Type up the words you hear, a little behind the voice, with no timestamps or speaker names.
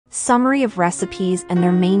Summary of recipes and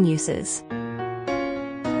their main uses.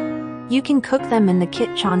 You can cook them in the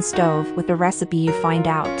Kitchan stove with the recipe you find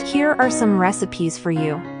out. Here are some recipes for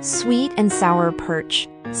you. Sweet and sour perch.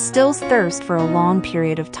 Stills thirst for a long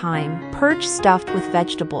period of time. Perch stuffed with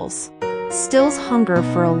vegetables. Stills hunger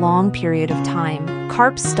for a long period of time.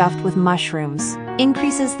 Carp stuffed with mushrooms.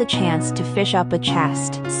 Increases the chance to fish up a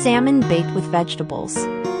chest. Salmon baked with vegetables.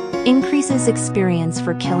 Increases experience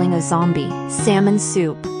for killing a zombie. Salmon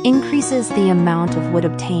soup. Increases the amount of wood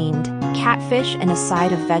obtained. Catfish and a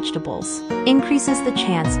side of vegetables. Increases the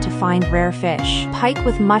chance to find rare fish. Pike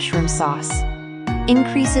with mushroom sauce.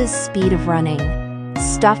 Increases speed of running.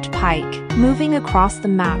 Stuffed pike. Moving across the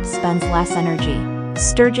map spends less energy.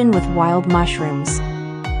 Sturgeon with wild mushrooms.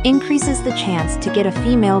 Increases the chance to get a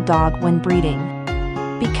female dog when breeding.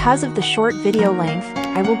 Because of the short video length,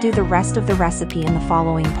 I will do the rest of the recipe in the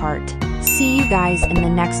following part. See you guys in the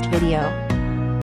next video.